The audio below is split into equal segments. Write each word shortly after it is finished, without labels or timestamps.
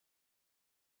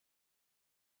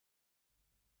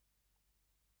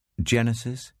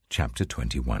Genesis chapter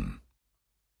 21.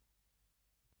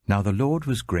 Now the Lord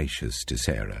was gracious to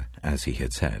Sarah, as he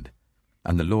had said,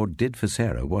 and the Lord did for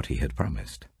Sarah what he had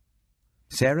promised.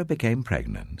 Sarah became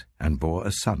pregnant and bore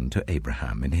a son to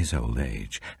Abraham in his old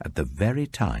age, at the very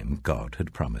time God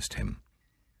had promised him.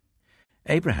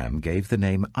 Abraham gave the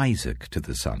name Isaac to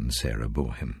the son Sarah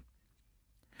bore him.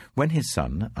 When his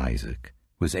son, Isaac,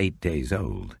 was 8 days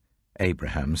old,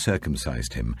 Abraham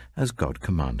circumcised him as God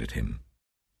commanded him.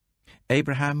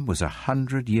 Abraham was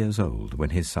 100 years old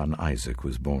when his son Isaac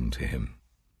was born to him.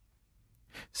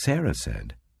 Sarah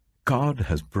said, "God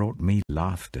has brought me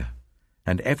laughter,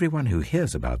 and everyone who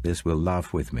hears about this will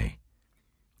laugh with me."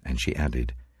 And she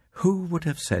added, "Who would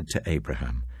have said to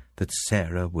Abraham that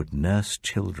Sarah would nurse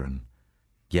children?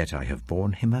 Yet I have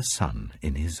borne him a son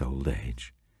in his old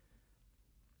age."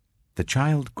 The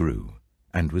child grew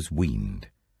and was weaned.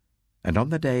 And on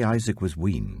the day Isaac was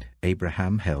weaned,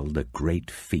 Abraham held a great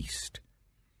feast.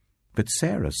 But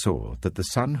Sarah saw that the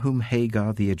son whom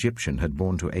Hagar the Egyptian had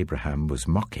borne to Abraham was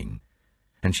mocking.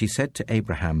 And she said to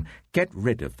Abraham, "Get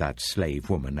rid of that slave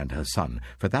woman and her son,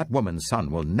 for that woman's son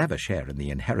will never share in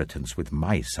the inheritance with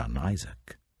my son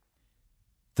Isaac."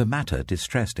 The matter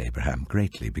distressed Abraham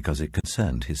greatly because it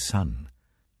concerned his son.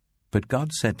 But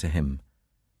God said to him,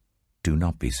 "Do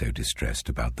not be so distressed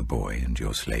about the boy and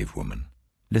your slave woman.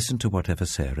 Listen to whatever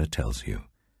Sarah tells you,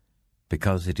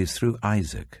 because it is through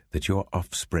Isaac that your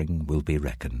offspring will be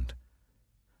reckoned.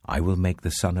 I will make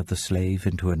the son of the slave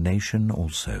into a nation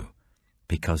also,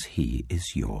 because he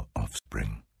is your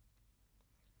offspring."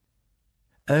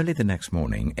 Early the next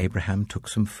morning, Abraham took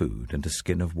some food and a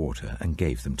skin of water and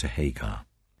gave them to Hagar.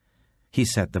 He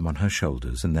set them on her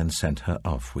shoulders and then sent her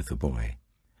off with the boy.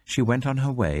 She went on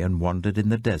her way and wandered in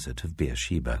the desert of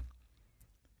Beersheba.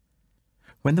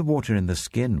 When the water in the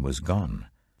skin was gone,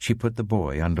 she put the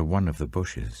boy under one of the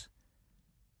bushes.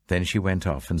 Then she went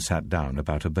off and sat down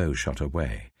about a bow shot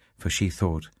away, for she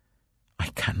thought, "I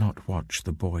cannot watch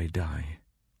the boy die."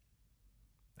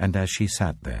 And as she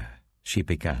sat there, she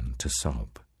began to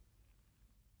sob.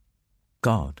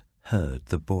 God heard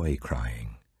the boy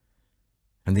crying.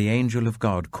 And the angel of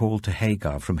God called to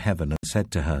Hagar from heaven and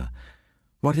said to her,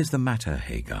 "What is the matter,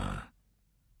 Hagar?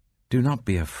 Do not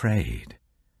be afraid.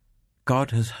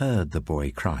 God has heard the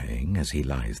boy crying as he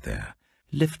lies there.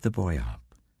 Lift the boy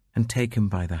up and take him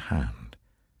by the hand,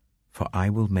 for I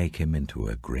will make him into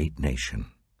a great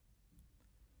nation."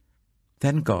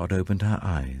 Then God opened her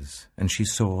eyes, and she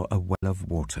saw a well of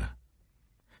water.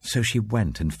 So she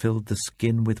went and filled the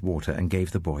skin with water and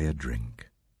gave the boy a drink.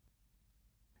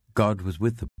 God was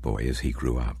with the boy as he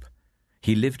grew up.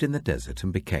 He lived in the desert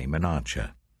and became an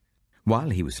archer.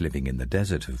 While he was living in the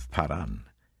desert of Paran,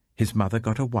 his mother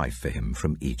got a wife for him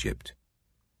from Egypt.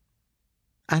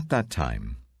 At that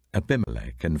time,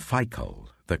 Abimelech and Phicol,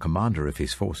 the commander of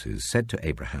his forces, said to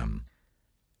Abraham,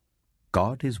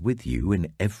 "God is with you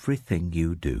in everything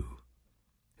you do.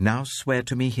 Now swear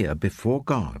to me here before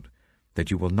God that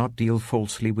you will not deal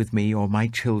falsely with me or my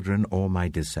children or my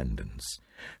descendants.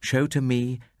 Show to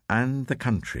me and the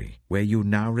country where you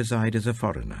now reside as a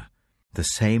foreigner the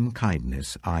same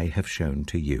kindness I have shown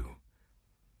to you."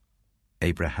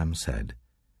 Abraham said,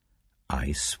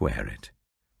 "I swear it."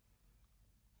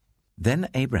 Then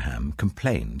Abraham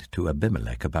complained to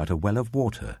Abimelech about a well of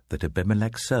water that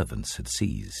Abimelech's servants had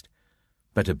seized.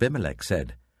 But Abimelech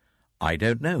said, "I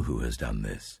don't know who has done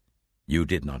this. You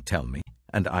did not tell me,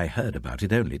 and I heard about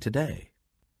it only today."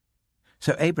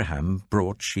 So Abraham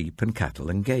brought sheep and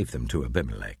cattle and gave them to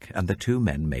Abimelech, and the two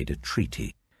men made a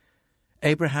treaty.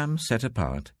 Abraham set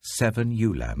apart 7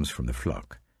 ewe lambs from the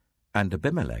flock, and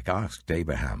Abimelech asked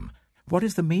Abraham, "What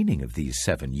is the meaning of these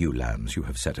 7 ewe lambs you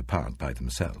have set apart by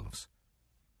themselves?"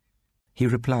 He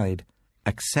replied,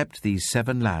 "Accept these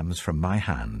 7 lambs from my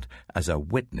hand as a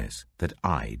witness that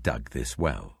I dug this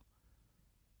well."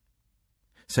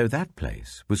 So that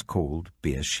place was called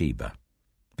Beersheba,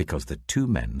 because the 2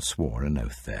 men swore an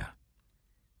oath there.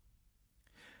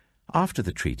 After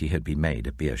the treaty had been made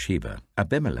at Beersheba,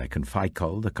 Abimelech and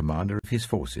Phicol, the commander of his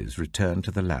forces, returned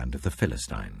to the land of the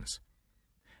Philistines.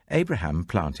 Abraham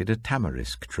planted a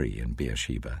tamarisk tree in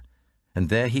Beersheba, and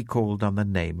there he called on the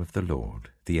name of the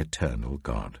Lord, the eternal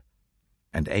God.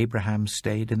 And Abraham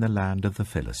stayed in the land of the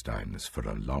Philistines for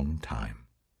a long time.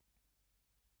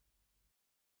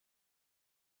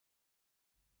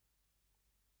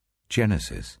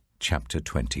 Genesis chapter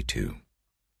 22.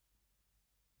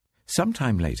 Some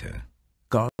time later,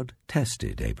 God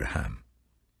tested Abraham.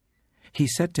 He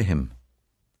said to him,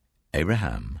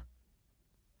 "Abraham."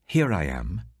 "Here I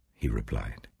am," he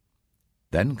replied.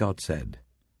 Then God said,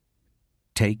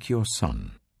 "Take your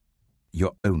son,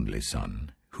 your only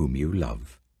son, whom you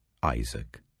love,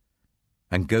 Isaac,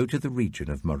 and go to the region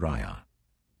of Moriah.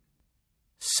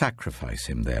 Sacrifice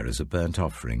him there as a burnt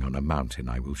offering on a mountain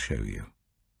I will show you."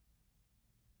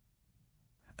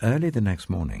 Early the next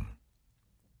morning,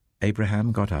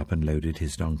 Abraham got up and loaded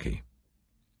his donkey.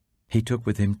 He took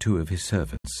with him 2 of his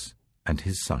servants and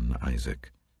his son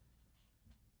Isaac.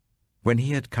 When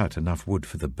he had cut enough wood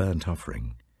for the burnt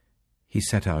offering, he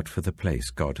set out for the place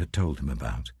God had told him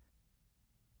about.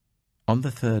 On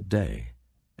the 3rd day,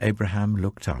 Abraham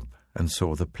looked up and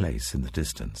saw the place in the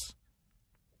distance.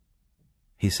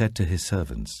 He said to his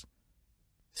servants,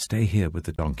 "Stay here with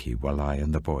the donkey while I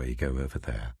and the boy go over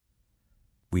there.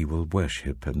 We will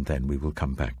worship, and then we will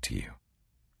come back to you."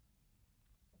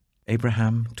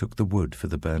 Abraham took the wood for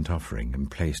the burnt offering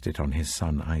and placed it on his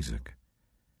son Isaac,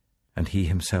 and he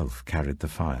himself carried the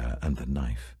fire and the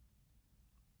knife.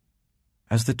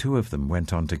 As the 2 of them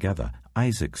went on together,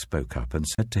 Isaac spoke up and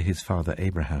said to his father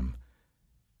Abraham,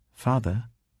 "Father?"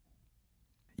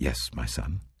 "Yes, my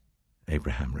son,"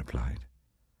 Abraham replied.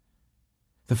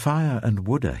 "The fire and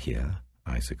wood are here,"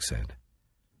 Isaac said.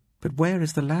 "But where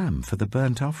is the lamb for the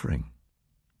burnt offering?"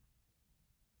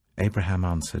 Abraham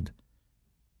answered,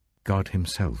 "God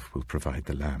himself will provide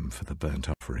the lamb for the burnt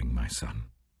offering, my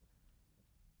son."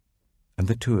 And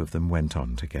the 2 of them went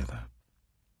on together.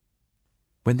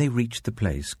 When they reached the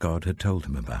place God had told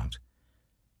him about,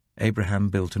 Abraham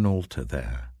built an altar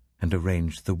there and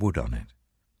arranged the wood on it.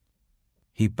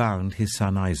 He bound his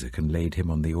son Isaac and laid him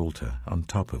on the altar on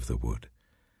top of the wood.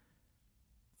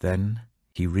 Then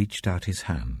he reached out his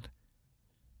hand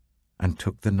and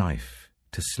took the knife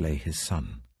to slay his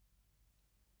son.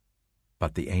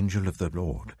 But the angel of the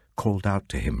Lord called out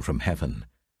to him from heaven,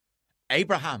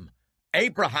 "Abraham!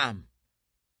 Abraham!"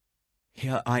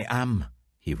 "Here I am,"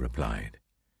 he replied.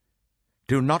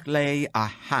 "Do not lay a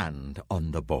hand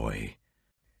on the boy,"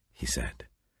 he said.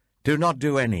 "Do not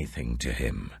do anything to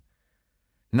him.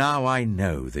 Now I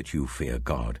know that you fear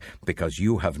God, because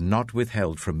you have not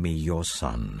withheld from me your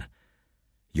son,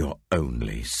 your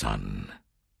only son."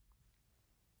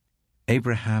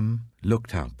 Abraham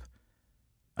looked up,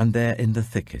 and there in the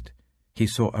thicket he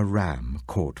saw a ram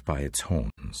caught by its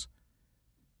horns.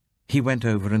 He went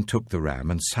over and took the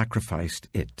ram and sacrificed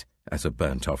it as a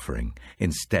burnt offering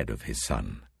instead of his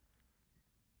son.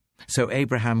 So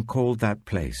Abraham called that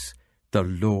place, "The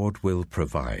Lord will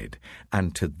provide,"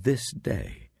 and to this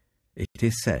day it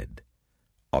is said,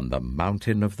 "On the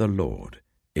mountain of the Lord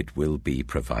it will be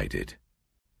provided."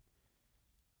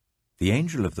 The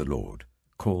angel of the Lord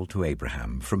called to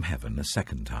Abraham from heaven a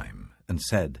 2nd time and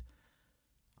said,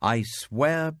 "I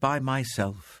swear by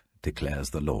myself, declares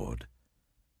the Lord,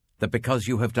 that because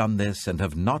you have done this and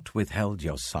have not withheld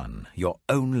your son, your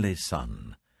only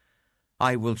son,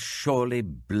 I will surely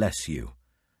bless you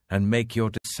and make your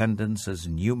descendants as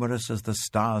numerous as the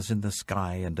stars in the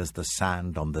sky and as the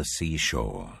sand on the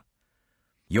seashore.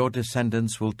 Your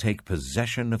descendants will take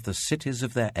possession of the cities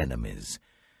of their enemies,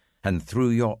 and through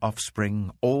your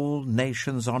offspring all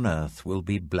nations on earth will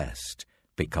be blessed,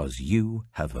 because you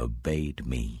have obeyed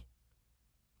me."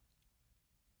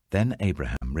 Then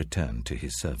Abraham returned to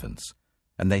his servants,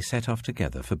 and they set off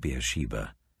together for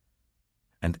Beersheba.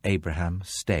 And Abraham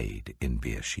stayed in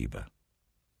Beersheba.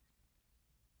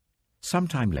 Some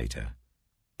time later,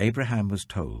 Abraham was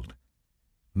told,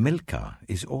 "Milcah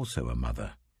is also a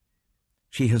mother.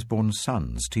 She has borne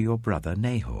sons to your brother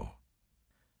Nahor.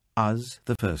 Uz,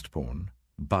 the firstborn,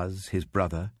 Buz, his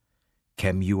brother,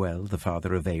 Kemuel, the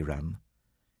father of Aram,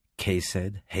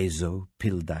 Kesed, Hazo,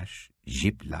 Pildash,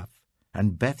 Jiplaph,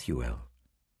 and Bethuel.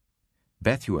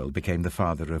 Bethuel became the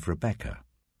father of Rebekah.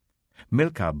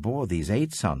 Milcah bore these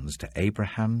 8 sons to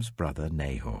Abraham's brother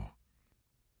Nahor.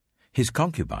 His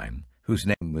concubine, whose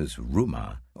name was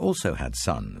Rumah, also had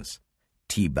sons,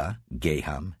 Teba,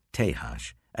 Gaham,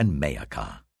 Tahash, and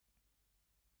Maacah.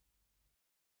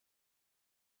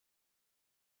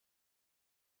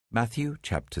 Matthew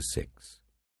chapter 6.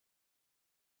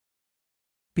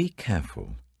 Be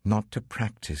careful not to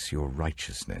practice your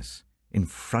righteousness in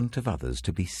front of others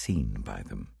to be seen by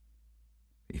them.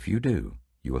 If you do,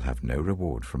 you will have no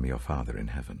reward from your Father in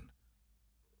heaven.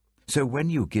 So when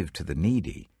you give to the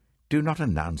needy, do not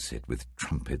announce it with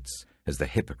trumpets, as the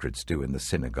hypocrites do in the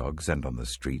synagogues and on the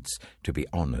streets, to be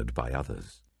honored by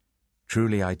others.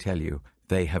 Truly I tell you,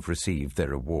 they have received their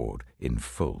reward in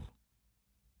full.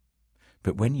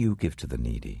 But when you give to the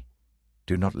needy,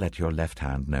 do not let your left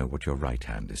hand know what your right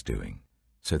hand is doing,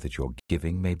 so that your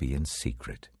giving may be in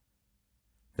secret.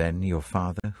 Then your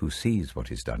Father, who sees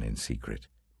what is done in secret,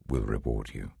 will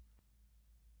reward you.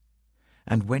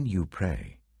 And when you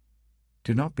pray,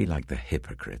 do not be like the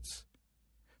hypocrites,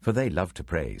 for they love to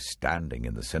pray standing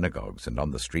in the synagogues and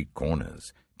on the street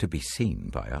corners, to be seen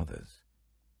by others.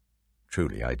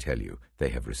 Truly, I tell you, they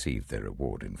have received their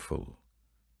reward in full.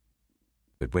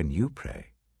 But when you pray,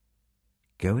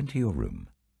 go into your room,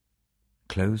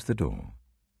 close the door,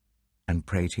 and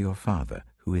pray to your Father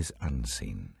who is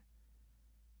unseen.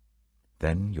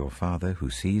 Then your Father who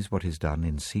sees what is done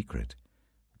in secret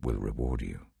will reward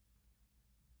you.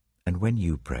 And when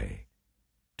you pray,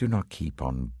 do not keep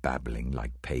on babbling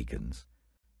like pagans,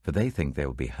 for they think they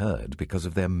will be heard because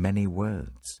of their many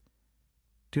words.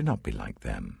 Do not be like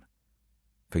them,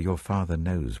 for your Father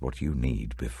knows what you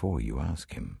need before you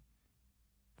ask him.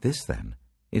 This, then,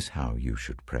 is how you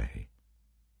should pray.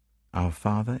 Our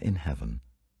Father in heaven,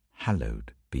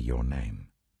 hallowed be your name.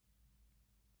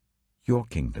 Your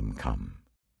kingdom come.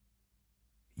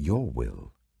 Your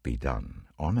will be done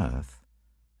on earth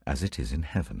as it is in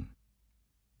heaven.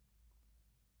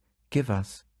 Give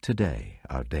us today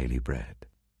our daily bread,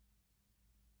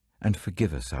 and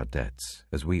forgive us our debts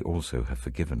as we also have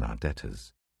forgiven our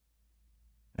debtors.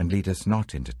 And lead us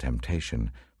not into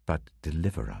temptation, but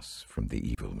deliver us from the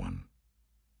evil one.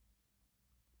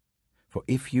 For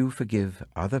if you forgive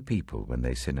other people when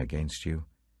they sin against you,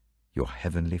 your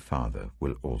heavenly Father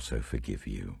will also forgive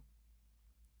you.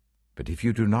 But if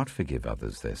you do not forgive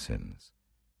others their sins,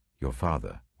 your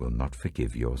Father will not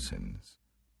forgive your sins.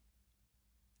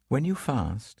 When you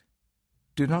fast,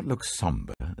 do not look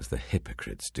somber as the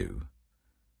hypocrites do,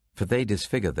 for they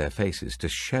disfigure their faces to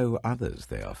show others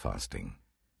they are fasting.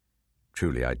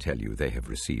 Truly, I tell you, they have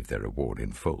received their reward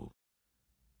in full.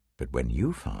 But when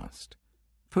you fast,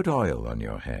 put oil on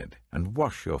your head and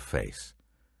wash your face,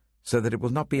 so that it will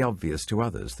not be obvious to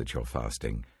others that you're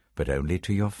fasting, but only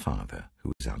to your Father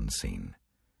who is unseen.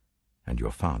 And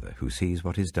your Father who sees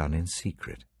what is done in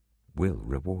secret will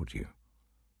reward you.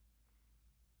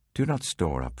 Do not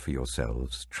store up for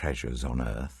yourselves treasures on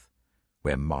earth,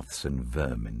 where moths and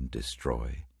vermin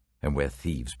destroy, and where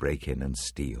thieves break in and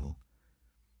steal.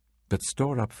 But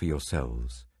store up for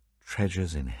yourselves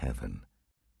treasures in heaven,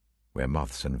 where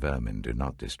moths and vermin do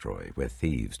not destroy, where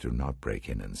thieves do not break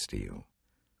in and steal.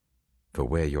 For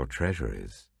where your treasure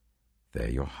is, there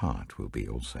your heart will be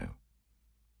also.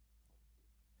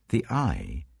 The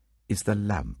eye is the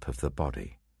lamp of the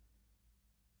body.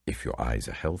 If your eyes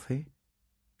are healthy,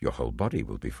 your whole body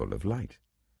will be full of light.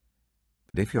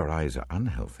 But if your eyes are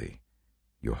unhealthy,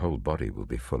 your whole body will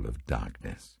be full of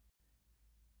darkness.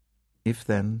 If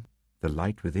then the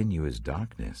light within you is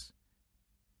darkness,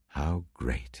 how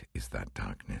great is that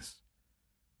darkness?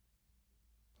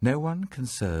 No one can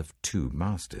serve two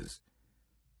masters.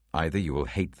 Either you will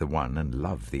hate the one and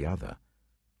love the other,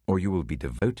 or you will be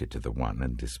devoted to the one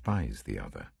and despise the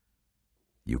other.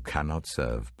 You cannot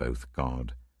serve both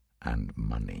God and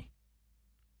money.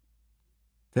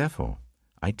 Therefore,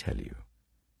 I tell you,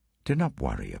 do not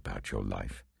worry about your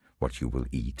life, what you will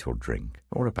eat or drink,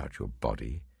 or about your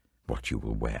body, what you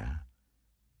will wear.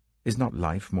 Is not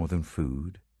life more than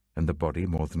food, and the body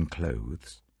more than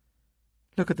clothes?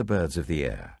 Look at the birds of the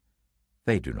air.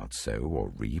 They do not sow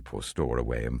or reap or store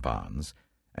away in barns,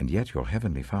 and yet your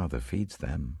heavenly Father feeds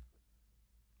them.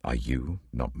 Are you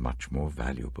not much more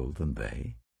valuable than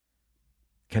they?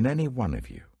 Can any one of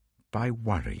you, by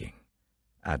worrying,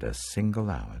 add a single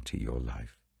hour to your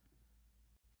life?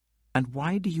 And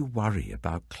why do you worry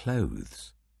about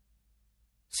clothes?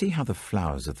 See how the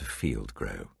flowers of the field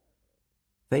grow.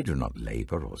 They do not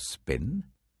labor or spin.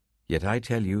 Yet I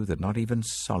tell you that not even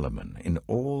Solomon, in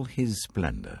all his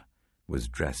splendor, was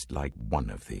dressed like one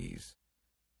of these.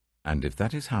 And if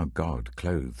that is how God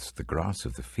clothes the grass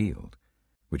of the field,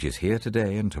 which is here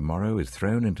today and tomorrow is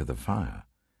thrown into the fire,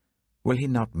 will he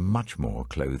not much more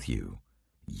clothe you,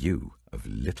 you of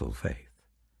little faith?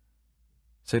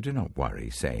 So do not worry,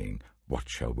 saying, what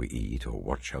shall we eat, or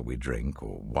what shall we drink,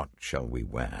 or what shall we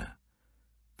wear?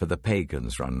 For the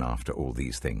pagans run after all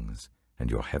these things, and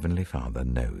your heavenly Father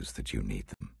knows that you need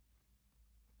them.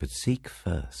 But seek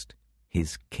first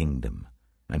his kingdom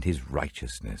and his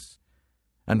righteousness,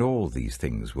 and all these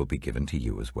things will be given to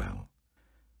you as well.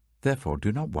 Therefore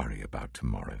do not worry about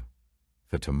tomorrow,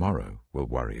 for tomorrow will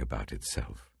worry about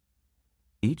itself.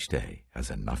 Each day has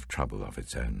enough trouble of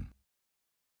its own.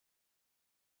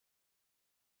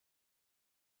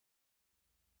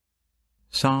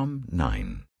 Psalm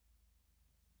 9.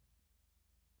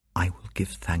 I will give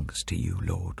thanks to you,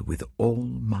 Lord, with all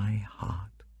my heart.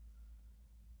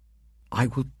 I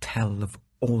will tell of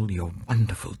all your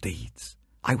wonderful deeds.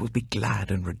 I will be glad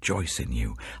and rejoice in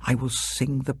you. I will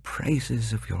sing the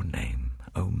praises of your name,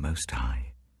 O Most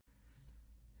High.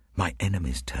 My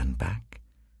enemies turn back.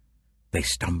 They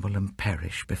stumble and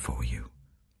perish before you.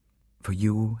 For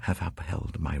you have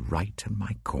upheld my right and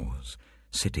my cause,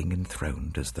 sitting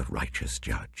enthroned as the righteous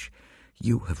judge.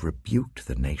 You have rebuked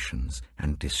the nations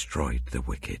and destroyed the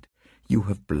wicked. You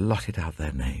have blotted out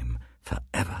their name for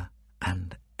ever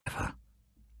and ever.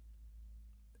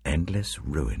 Endless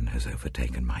ruin has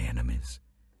overtaken my enemies.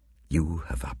 You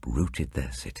have uprooted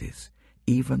their cities.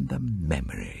 Even the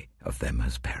memory of them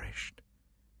has perished.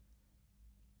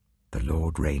 The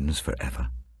Lord reigns forever.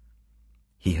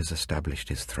 He has established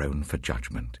his throne for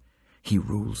judgment. He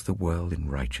rules the world in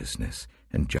righteousness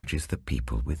and judges the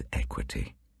people with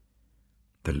equity.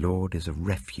 The Lord is a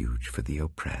refuge for the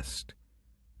oppressed,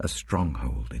 a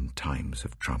stronghold in times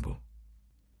of trouble.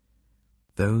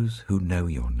 Those who know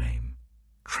your name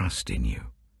trust in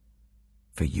you,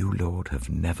 for you, Lord, have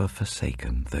never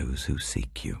forsaken those who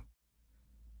seek you.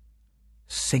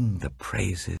 Sing the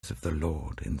praises of the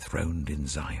Lord enthroned in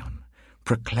Zion.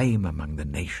 Proclaim among the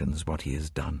nations what he has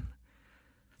done.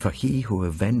 For he who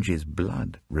avenges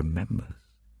blood remembers.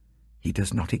 He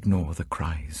does not ignore the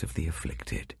cries of the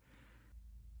afflicted.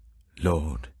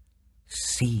 Lord,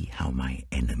 see how my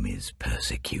enemies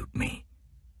persecute me.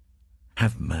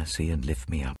 Have mercy and lift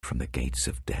me up from the gates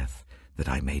of death, that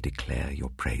I may declare your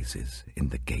praises in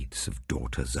the gates of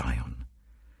daughter Zion,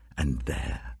 and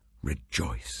there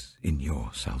rejoice in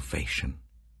your salvation.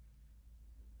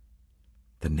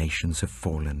 The nations have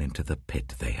fallen into the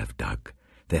pit they have dug.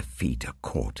 Their feet are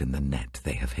caught in the net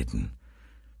they have hidden.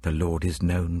 The Lord is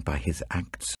known by his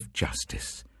acts of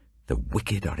justice. The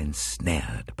wicked are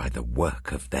ensnared by the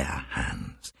work of their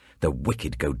hands. The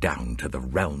wicked go down to the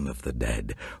realm of the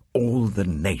dead, all the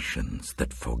nations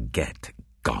that forget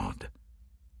God.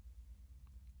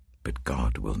 But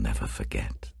God will never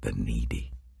forget the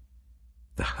needy.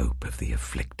 The hope of the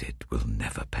afflicted will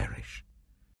never perish.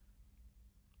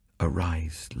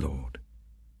 Arise, Lord.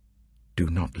 Do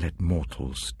not let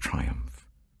mortals triumph.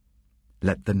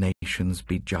 Let the nations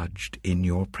be judged in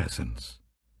your presence.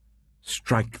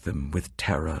 Strike them with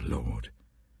terror, Lord.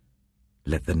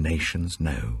 Let the nations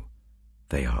know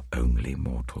they are only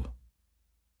mortal.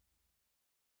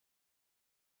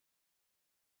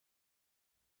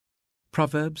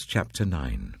 Proverbs chapter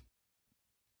 9.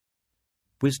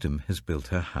 Wisdom has built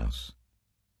her house.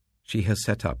 She has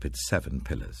set up its 7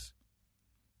 pillars.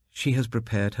 She has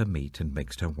prepared her meat and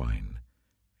mixed her wine.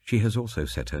 She has also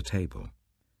set her table.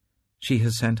 She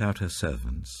has sent out her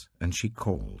servants, and she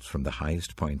calls from the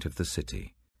highest point of the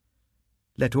city.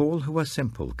 Let all who are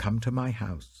simple come to my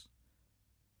house.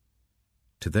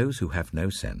 To those who have no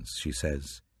sense, she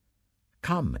says,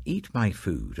 Come, eat my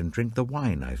food and drink the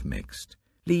wine I've mixed.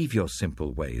 Leave your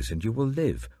simple ways and you will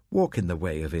live. Walk in the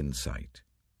way of insight.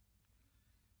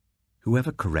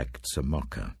 Whoever corrects a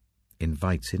mocker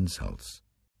invites insults.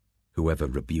 Whoever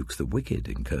rebukes the wicked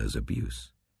incurs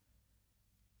abuse.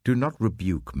 Do not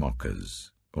rebuke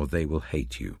mockers, or they will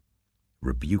hate you.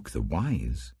 Rebuke the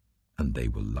wise, and they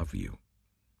will love you.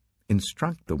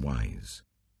 Instruct the wise,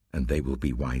 and they will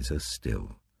be wiser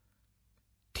still.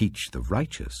 Teach the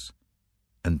righteous,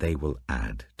 and they will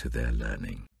add to their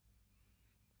learning.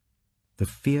 The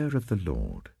fear of the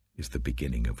Lord is the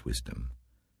beginning of wisdom,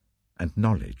 and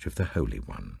knowledge of the Holy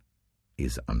One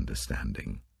is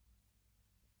understanding.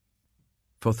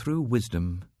 For through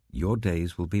wisdom your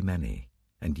days will be many,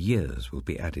 and years will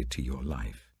be added to your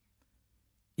life.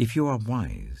 If you are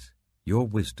wise, your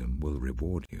wisdom will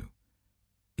reward you.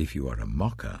 If you are a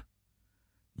mocker,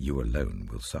 you alone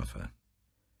will suffer.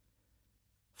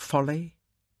 Folly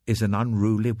is an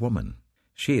unruly woman.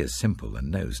 She is simple and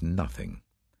knows nothing.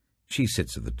 She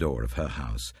sits at the door of her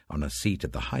house, on a seat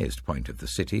at the highest point of the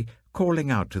city,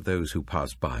 calling out to those who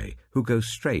pass by, who go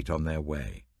straight on their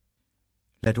way.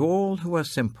 Let all who are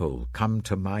simple come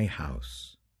to my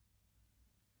house.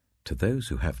 To those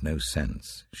who have no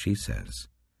sense, she says,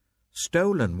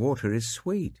 Stolen water is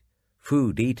sweet.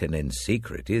 Food eaten in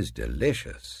secret is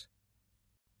delicious.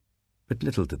 But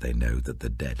little do they know that the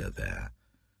dead are there,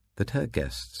 that her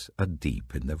guests are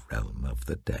deep in the realm of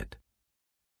the dead.